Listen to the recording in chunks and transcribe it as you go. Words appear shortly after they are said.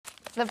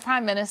The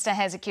Prime Minister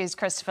has accused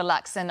Christopher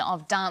Luxon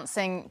of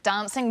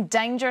dancing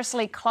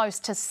dangerously close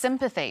to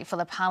sympathy for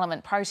the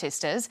Parliament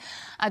protesters.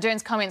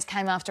 Ardern's comments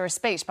came after a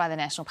speech by the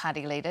National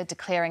Party leader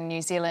declaring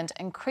New Zealand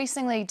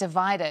increasingly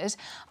divided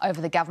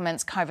over the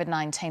government's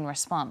COVID-19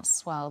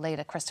 response. Well,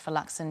 leader Christopher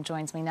Luxon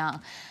joins me now.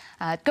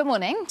 Good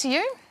morning to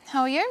you.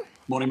 How are you?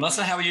 Morning,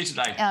 Melissa. How are you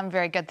today? I'm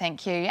very good,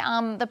 thank you.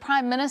 The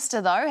Prime Minister,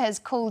 though, has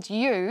called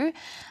you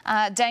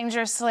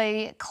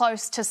dangerously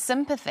close to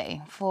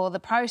sympathy for the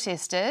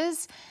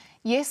protesters.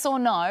 Yes or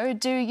no,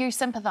 do you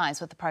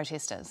sympathise with the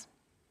protesters?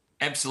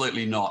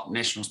 Absolutely not.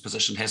 National's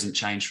position hasn't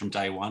changed from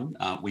day one.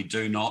 We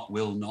do not,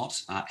 will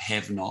not,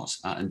 have not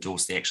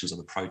endorsed the actions of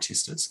the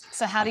protesters.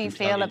 So how do you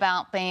feel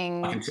about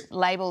being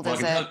labelled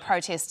as a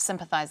protest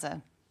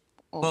sympathiser?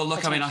 Well,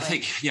 look, I mean, I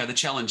think, the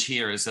challenge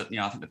here is that,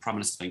 I think the Prime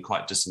Minister's been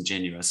quite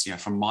disingenuous.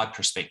 From my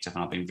perspective,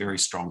 and I've been very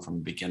strong from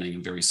the beginning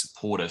and very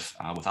supportive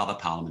with other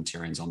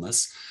parliamentarians on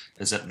this,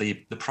 is that the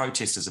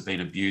protesters have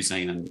been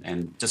abusing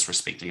and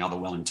disrespecting other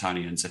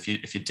Wellingtonians.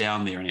 If you're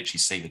down there and actually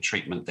see the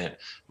treatment that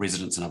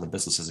residents and other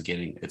businesses are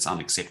getting, it's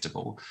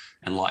unacceptable.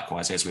 And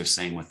likewise, as we've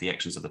seen with the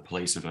actions of the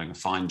police who are doing a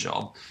fine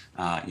job,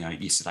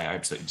 yesterday,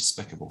 absolutely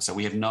despicable. So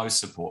we have no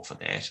support for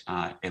that,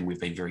 and we've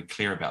been very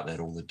clear about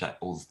that all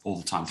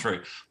the time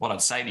through. What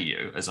I'd say to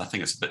you is I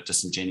think it's a bit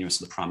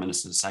disingenuous of the Prime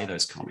Minister to say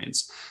those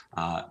comments,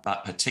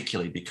 but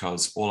particularly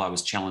because all I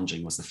was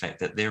challenging was the fact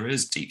that there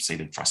is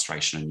deep-seated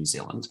frustration in New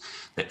Zealand,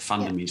 that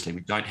fundamentally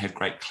we don't have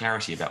great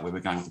clarity about where we're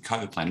going with the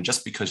COVID plan. And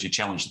just because you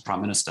challenge the Prime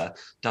Minister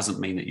doesn't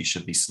mean that you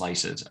should be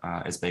slated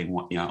as being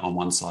on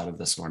one side of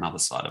this or another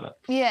side of it.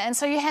 Yeah, and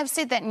so you have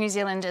said that New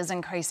Zealand is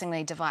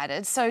increasingly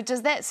divided. So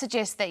does that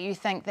suggest that you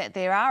think that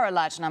there are a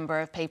large number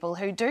of people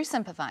who do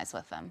sympathise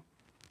with them?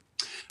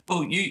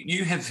 Well,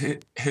 you have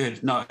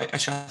heard, no,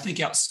 actually, I think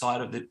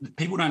outside of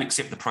people don't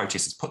accept the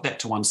protesters. Put that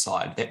to one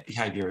side. That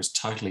behaviour is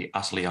totally,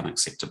 utterly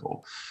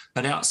unacceptable.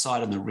 But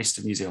outside in the rest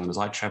of New Zealand, as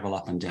I travel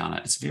up and down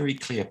it, it's very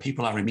clear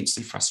people are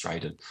immensely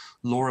frustrated.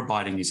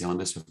 Law-abiding New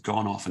Zealanders who've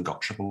gone off and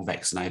got triple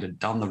vaccinated,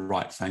 done the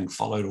right thing,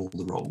 followed all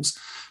the rules,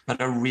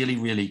 but are really,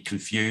 really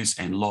confused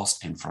and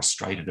lost and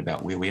frustrated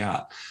about where we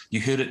are.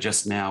 You heard it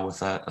just now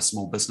with a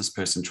small business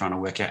person trying to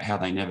work out how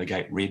they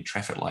navigate red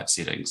traffic light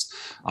settings.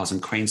 I was in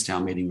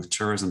Queenstown meeting with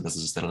tourism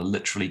businesses that are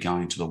literally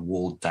going to the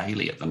wall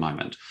daily at the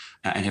moment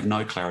and have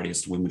no clarity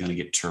as to when we're going to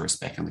get tourists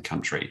back in the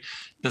country.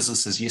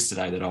 Businesses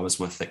yesterday that I was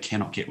with that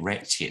cannot get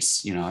RAT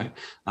tests,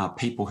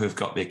 people who've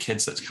got their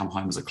kids that come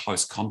home as a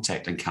close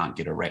contact and can't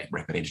get a rapid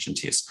antigen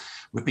test.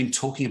 We've been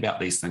talking about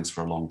these things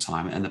for a long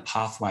time, and the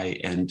pathway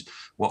and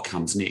what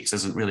comes next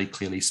isn't really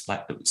clearly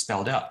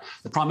spelled out.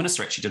 The Prime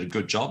Minister actually did a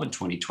good job in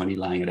 2020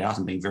 laying it out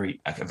and being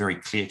a very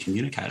clear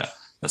communicator.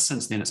 But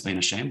since then, it's been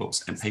a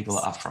shambles, and people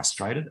are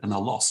frustrated and they're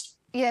lost.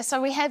 Yeah,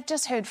 so we have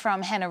just heard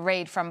from Hannah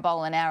Reid from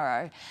Bowl and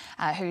Arrow,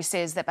 who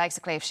says that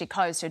basically if she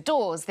closed her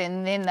doors,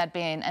 then they'd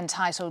be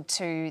entitled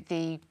to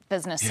the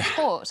business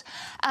support.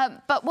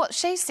 But what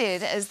she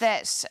said is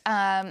that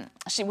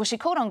she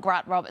called on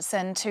Grant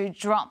Robertson to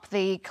drop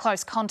the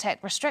close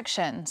contact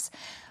restrictions.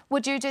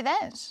 Would you do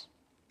that?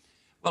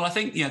 Well, I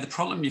think, the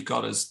problem you've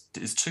got is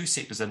two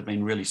sectors that have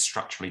been really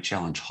structurally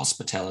challenged,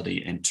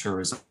 hospitality and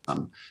tourism.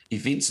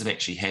 Events have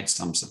actually had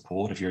some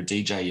support. If you're a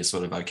DJ, you're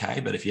sort of okay,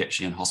 but if you're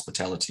actually in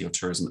hospitality or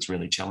tourism, it's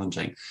really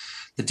challenging.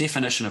 The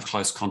definition of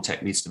close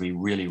contact needs to be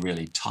really,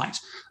 really tight.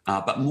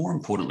 But more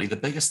importantly, the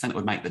biggest thing that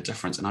would make the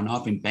difference, and I know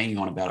I've been banging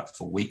on about it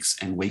for weeks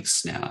and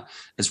weeks now,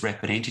 is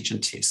rapid antigen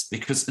tests.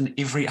 Because in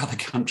every other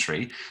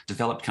country,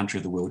 developed country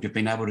of the world, you've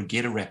been able to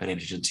get a rapid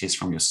antigen test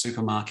from your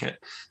supermarket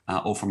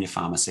or from your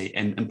pharmacy,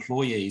 and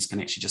employees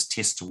can actually just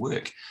test to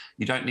work.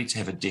 You don't need to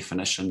have a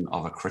definition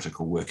of a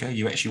critical worker.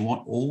 You actually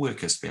want all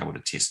workers to be able to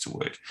test to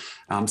work.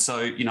 I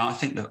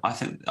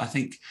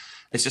think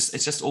it's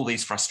just all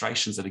these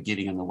frustrations that are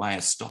getting in the way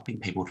of stopping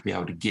people to be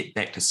able to get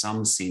back to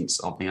some sense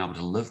of being able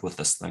to live with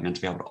this thing and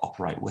to be able to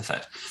operate with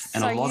it.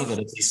 And a lot of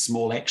it is these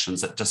small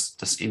actions that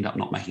just end up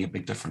not making a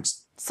big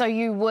difference. So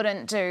you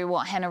wouldn't do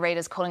what Hannah Reid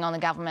is calling on the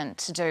government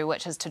to do,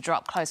 which is to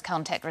drop close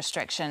contact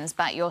restrictions,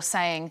 but you're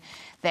saying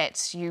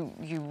that you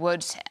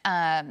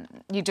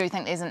do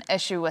think there's an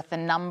issue with the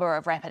number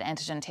of rapid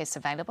antigen tests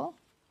available?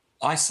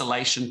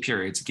 Isolation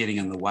periods are getting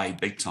in the way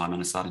big time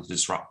and are starting to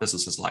disrupt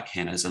businesses like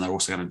Hannah's, and they're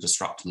also going to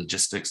disrupt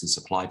logistics and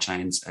supply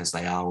chains as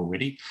they are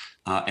already.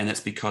 And that's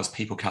because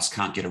people just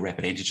can't get a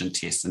rapid antigen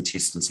test and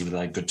see whether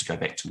they're good to go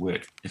back to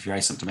work. If you're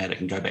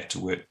asymptomatic and go back to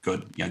work,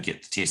 good,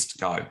 get the test to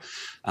go.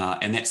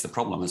 And that's the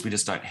problem, is we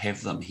just don't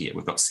have them here.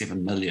 We've got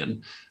 7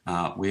 million.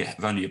 We've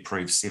only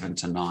approved 7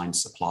 to 9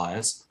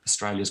 suppliers.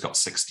 Australia's got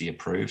 60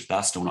 approved.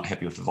 They're still not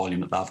happy with the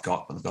volume that they've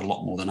got, but they've got a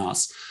lot more than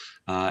us.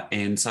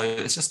 And so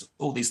it's just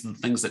all these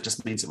things that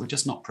just means that we're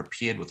just not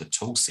prepared with the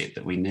tool set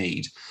that we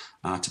need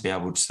to be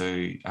able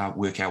to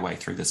work our way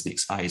through this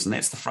next phase. And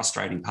that's the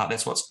frustrating part.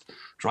 That's what's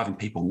driving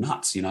people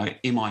nuts.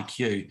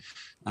 MIQ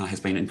has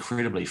been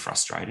incredibly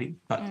frustrating.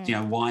 But,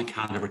 why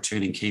can't a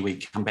returning Kiwi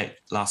come back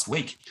last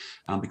week?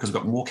 Because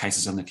we've got more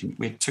cases in the community.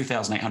 We had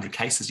 2,800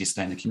 cases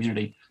yesterday in the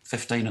community,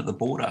 15 at the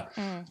border.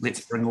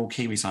 Let's bring all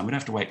Kiwis home. We don't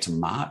have to wait to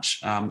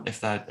March.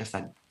 If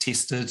they're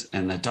tested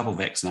and they're double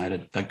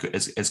vaccinated, they're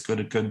as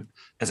good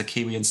as a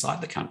Kiwi inside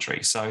the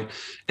country. So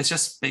it's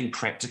just being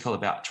practical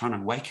about trying to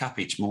wake up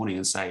each morning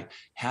and say,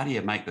 how do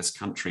you make this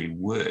country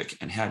work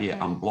and how do you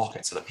unblock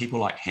it so that people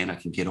like Hannah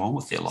can get on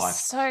with their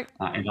life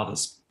and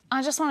others?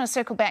 I just want to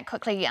circle back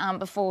quickly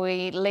before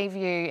we leave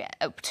you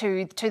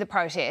to the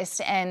protest,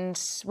 and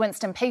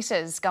Winston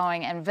Peters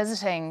going and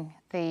visiting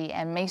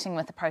and meeting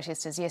with the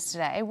protesters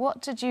yesterday.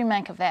 What did you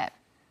make of that?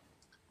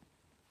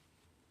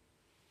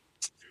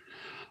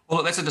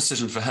 Well, that's a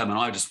decision for him, and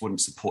I just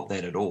wouldn't support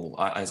that at all.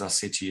 As I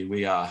said to you,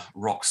 we are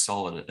rock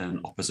solid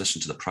in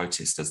opposition to the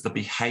protesters. The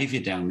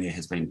behaviour down there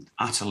has been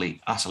utterly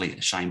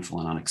shameful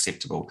and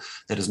unacceptable.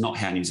 That is not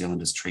how New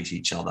Zealanders treat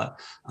each other.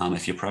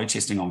 If you're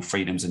protesting on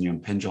freedoms and you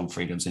impinge on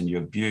freedoms and you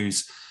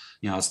abuse,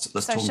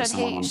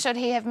 should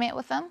he have met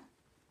with them?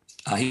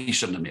 He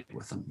shouldn't have met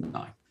with them, no.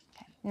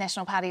 Okay.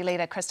 National Party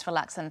leader Christopher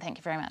Luxon, thank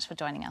you very much for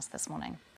joining us this morning.